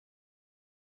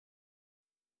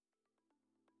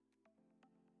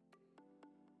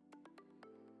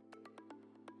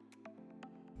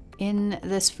In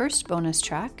this first bonus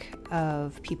track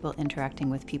of People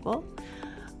Interacting with People,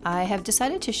 I have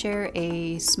decided to share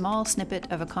a small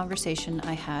snippet of a conversation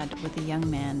I had with a young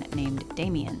man named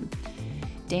Damien.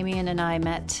 Damien and I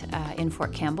met in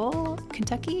Fort Campbell,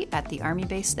 Kentucky, at the Army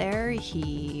base there.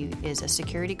 He is a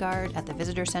security guard at the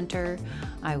visitor center.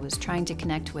 I was trying to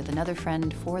connect with another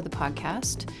friend for the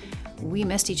podcast. We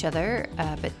missed each other,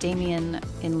 but Damien,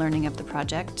 in learning of the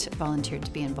project, volunteered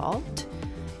to be involved,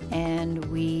 and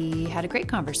we had a great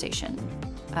conversation.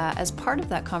 As part of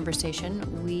that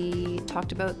conversation, we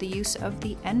talked about the use of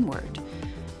the N-word.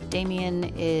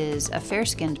 Damien is a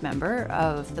fair-skinned member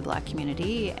of the Black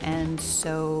community, and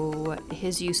so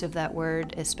his use of that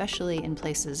word, especially in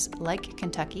places like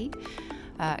Kentucky,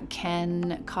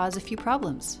 can cause a few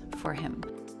problems for him.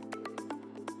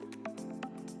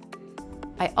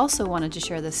 I also wanted to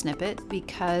share this snippet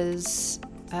because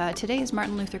today is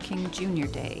Martin Luther King Jr.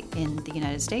 Day in the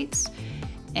United States,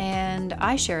 and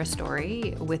I share a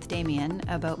story with Damien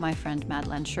about my friend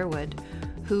Madeleine Sherwood,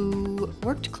 who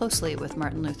worked closely with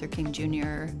Martin Luther King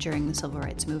Jr. during the Civil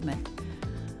Rights Movement.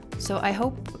 So I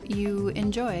hope you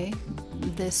enjoy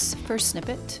this first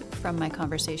snippet from my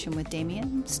conversation with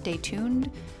Damien. Stay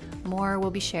tuned. More will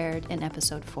be shared in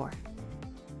episode 4.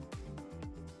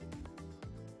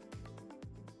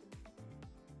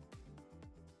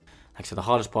 Like I said, the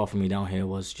hardest part for me down here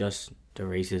was just the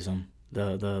racism,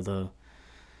 the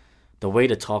way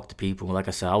to talk to people. Like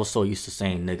I said, I was so used to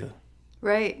saying nigga.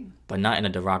 Right. But not in a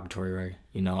derogatory way.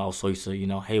 You know, I was so used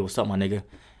to, hey, what's up, my nigga?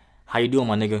 How you doing,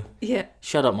 my nigga? Yeah.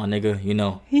 Shut up, my nigga,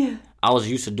 Yeah. I was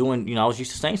used to doing, I was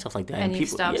used to saying stuff like that. And you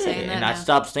people, stopped saying that and now. I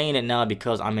stopped saying it now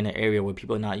because I'm in an area where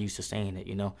people are not used to saying it,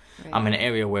 Right. I'm in an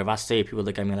area where if I say it, people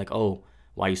look at me like, oh,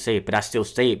 why you say it? But I still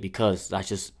say it because that's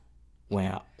just who I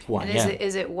am.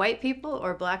 Is it white people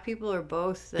or Black people or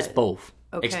both? It's both.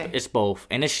 Okay. It's both.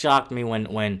 And it shocked me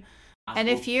when and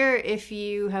if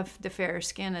you have the fair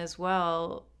skin as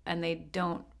well, and they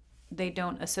don't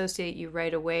associate you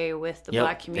right away with the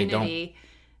Black community,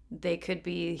 they could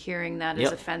be hearing that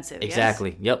as offensive.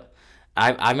 Exactly. Yes? Yep.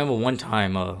 I remember one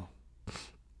time I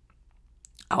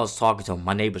was talking to him.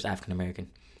 My neighbor's African American,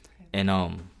 and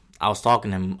I was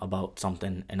talking to him about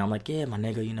something, and I'm like, yeah, my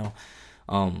nigga,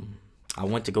 I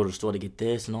went to go to the store to get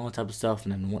this and all that type of stuff,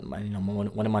 and then one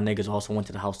of my niggas also went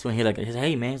to the house too, and he said,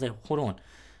 hey man, he's like, hold on,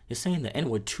 you're saying the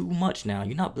N-word too much now.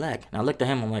 You're not Black. And I looked at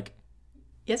him, I'm like,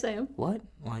 yes, I am. What?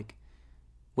 Like,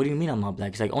 what do you mean I'm not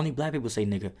Black? He's like, only Black people say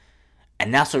nigga.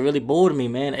 And that's what really bothered me,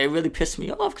 man. It really pissed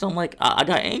me off because I'm like, I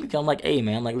got angry because I'm like, hey,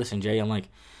 man, I'm like, listen, Jay, I'm like,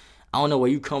 I don't know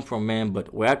where you come from, man,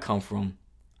 but where I come from,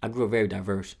 I grew up very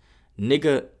diverse.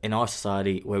 Nigga in our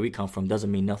society, where we come from,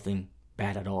 doesn't mean nothing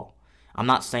bad at all. I'm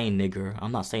not saying nigger.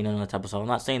 I'm not saying none of that type of stuff. I'm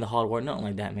not saying the hard word, nothing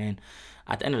like that, man.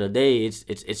 At the end of the day,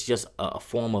 it's just a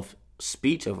form of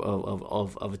speech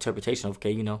of interpretation of,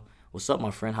 okay, what's up, my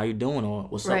friend? How you doing? Or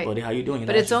what's up, buddy? How you doing?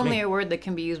 But it's only a word that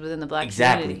can be used within the Black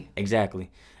community.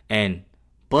 Exactly.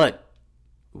 But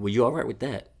were you all right with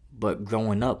that? But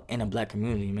growing up in a Black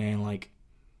community, man, like,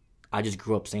 I just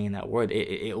grew up saying that word.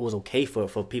 It was okay for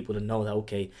people to know that,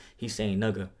 okay, he's saying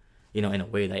nigga, in a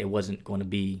way that it wasn't going to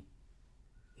be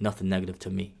nothing negative to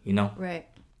me, Right.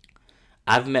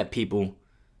 I've met people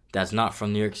that's not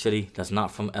from New York City, that's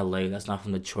not from LA, that's not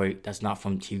from Detroit, that's not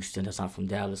from Houston, that's not from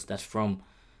Dallas, that's from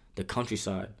the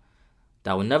countryside,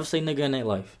 that would never say nigga in their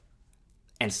life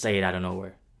and say it out of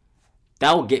nowhere.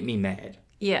 That would get me mad.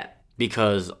 Yeah.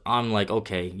 Because I'm like,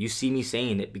 okay, you see me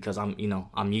saying it because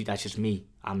that's just me.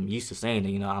 I'm used to saying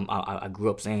it, I grew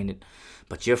up saying it.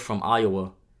 But you're from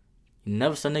Iowa. You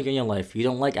never said nigga in your life. You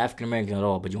don't like African American at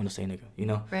all, but you want to say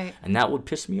nigga, Right. And that would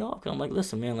piss me off. Cause I'm like,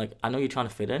 listen, man, like, I know you're trying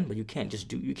to fit in, but you can't just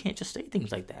say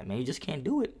things like that, man. You just can't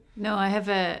do it. No, I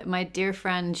have my dear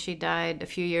friend. She died a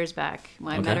few years back.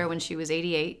 I met her when she was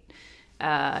 88.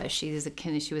 She was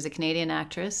a Canadian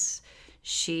actress.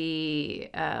 She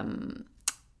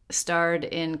starred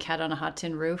in Cat on a Hot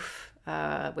Tin Roof,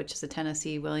 which is a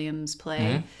Tennessee Williams play.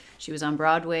 Mm-hmm. She was on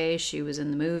Broadway. She was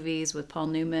in the movies with Paul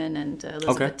Newman and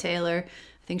Elizabeth Taylor.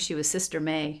 I think she was Sister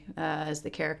May as the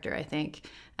character, I think.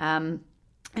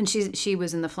 And she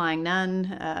was in The Flying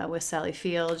Nun with Sally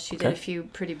Field. She did a few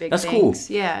pretty big things. That's cool.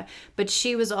 Yeah. But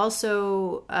she was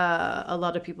also, a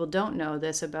lot of people don't know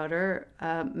this about her,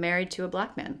 married to a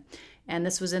Black man. And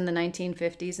this was in the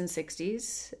 1950s and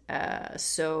 60s.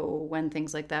 So when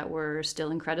things like that were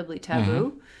still incredibly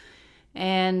taboo. Mm-hmm.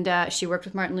 And she worked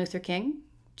with Martin Luther King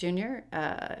Jr.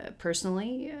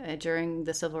 Personally during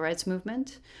the Civil Rights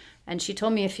Movement. And she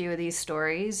told me a few of these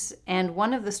stories. And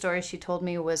one of the stories she told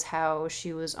me was how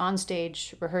she was on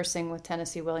stage rehearsing with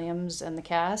Tennessee Williams and the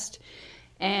cast.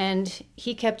 And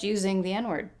he kept using the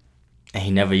N-word. And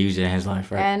he never used it in his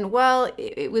life, right? And, well,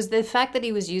 it was the fact that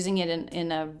he was using it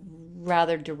in a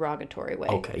rather derogatory way.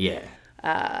 Okay, yeah.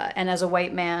 And as a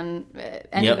white man,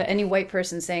 any white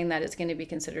person saying that, it's going to be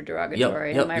considered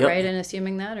derogatory. Am I right in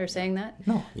assuming that or saying that?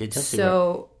 No, you're just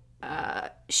so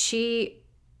she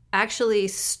actually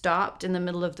stopped in the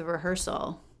middle of the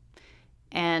rehearsal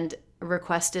and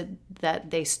requested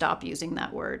that they stop using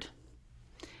that word.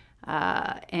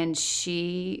 And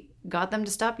she got them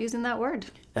to stop using that word.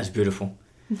 That's beautiful.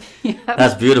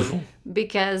 That's beautiful.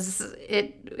 Because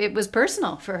it was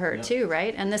personal for her too,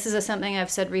 right? And this is something I've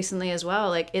said recently as well.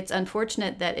 Like, it's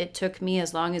unfortunate that it took me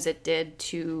as long as it did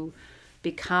to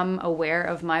become aware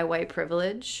of my white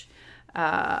privilege,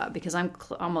 because I'm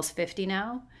almost 50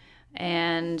 now.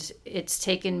 And it's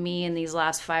taken me in these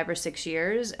last 5 or 6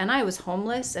 years. And I was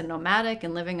homeless and nomadic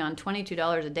and living on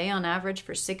 $22 a day on average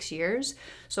for 6 years.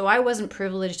 So I wasn't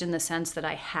privileged in the sense that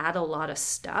I had a lot of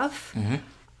stuff. Mm-hmm.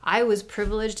 I was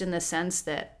privileged in the sense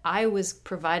that I was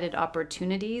provided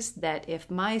opportunities that if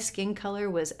my skin color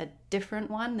was a different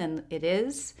one than it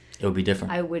is, it would be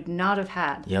different. I would not have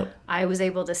had. Yep. I was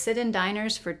able to sit in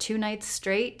diners for 2 nights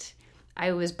straight.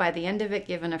 I was, by the end of it,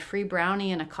 given a free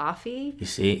brownie and a coffee. You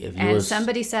see,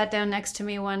 somebody sat down next to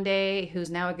me one day, who's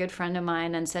now a good friend of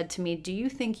mine, and said to me, "Do you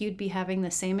think you'd be having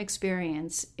the same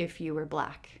experience if you were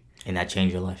black?" And that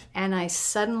changed your life. And I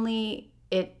suddenly,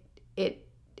 it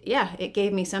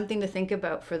gave me something to think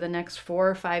about for the next 4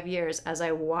 or 5 years as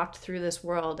I walked through this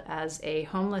world as a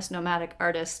homeless nomadic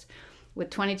artist with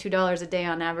 $22 a day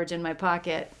on average in my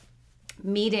pocket,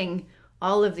 meeting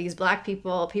all of these black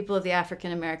people of the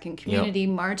African American community,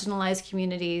 marginalized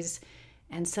communities,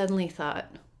 and suddenly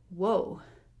thought, whoa,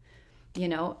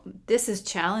 this is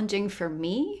challenging for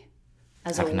me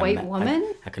as a white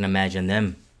woman. I can imagine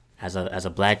them as a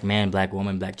black man, black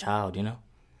woman, black child,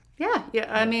 Yeah.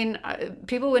 I mean,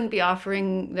 people wouldn't be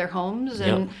offering their homes.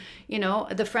 And,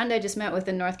 the friend I just met with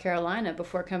in North Carolina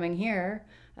before coming here,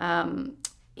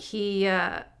 he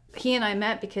and I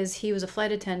met because he was a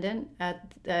flight attendant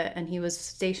and he was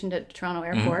stationed at Toronto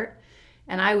Airport.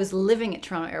 Mm-hmm. And I was living at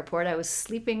Toronto Airport. I was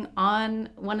sleeping on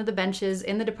one of the benches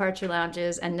in the departure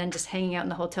lounges and then just hanging out in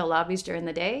the hotel lobbies during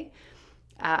the day.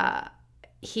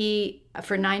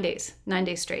 For 9 days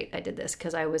straight, I did this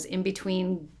because I was in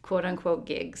between quote unquote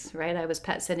gigs, right? I was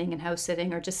pet sitting and house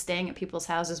sitting or just staying at people's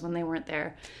houses when they weren't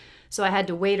there. So I had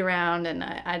to wait around, and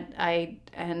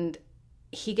and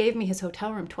he gave me his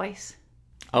hotel room twice.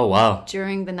 Oh, wow.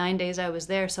 During the 9 days I was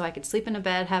there, so I could sleep in a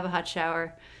bed, have a hot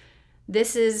shower.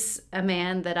 This is a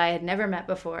man that I had never met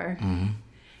before. Mm-hmm.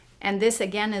 And this,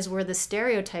 again, is where the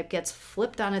stereotype gets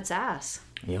flipped on its ass.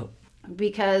 Yep.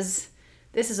 Because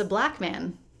this is a black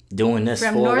man. Doing this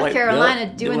from for North a white, Carolina,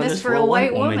 yep. doing this for a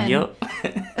white woman. Yep.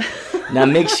 Now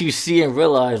makes you see and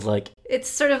realize, like... It's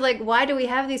sort of like, why do we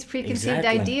have these preconceived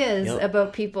ideas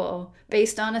about people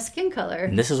based on a skin color?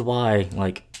 And this is why,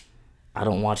 like... I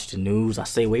don't watch the news. I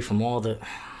stay away from all that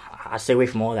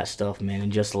stuff, man, and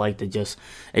just like to just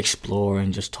explore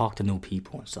and just talk to new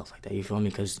people and stuff like that. You feel me?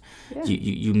 Because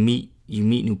you meet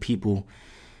new people,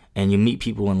 and you meet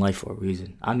people in life for a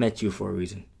reason. I met you for a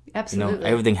reason. Absolutely.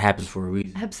 Everything happens for a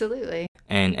reason. Absolutely.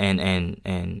 And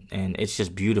it's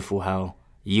just beautiful how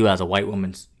you as a white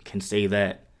woman can say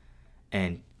that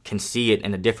and can see it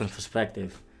in a different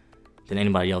perspective than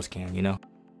anybody else can.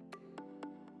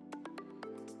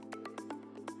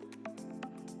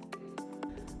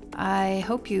 I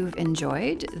hope you've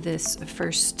enjoyed this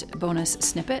first bonus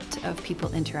snippet of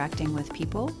people interacting with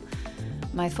people.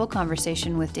 My full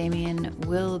conversation with Damien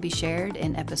will be shared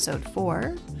in episode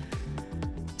 4.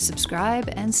 Subscribe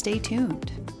and stay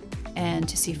tuned. And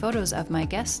to see photos of my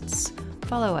guests,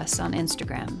 follow us on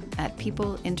Instagram at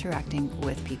People Interacting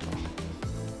with People.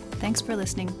 Thanks for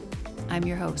listening. I'm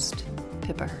your host,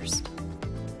 Pippa Hurst.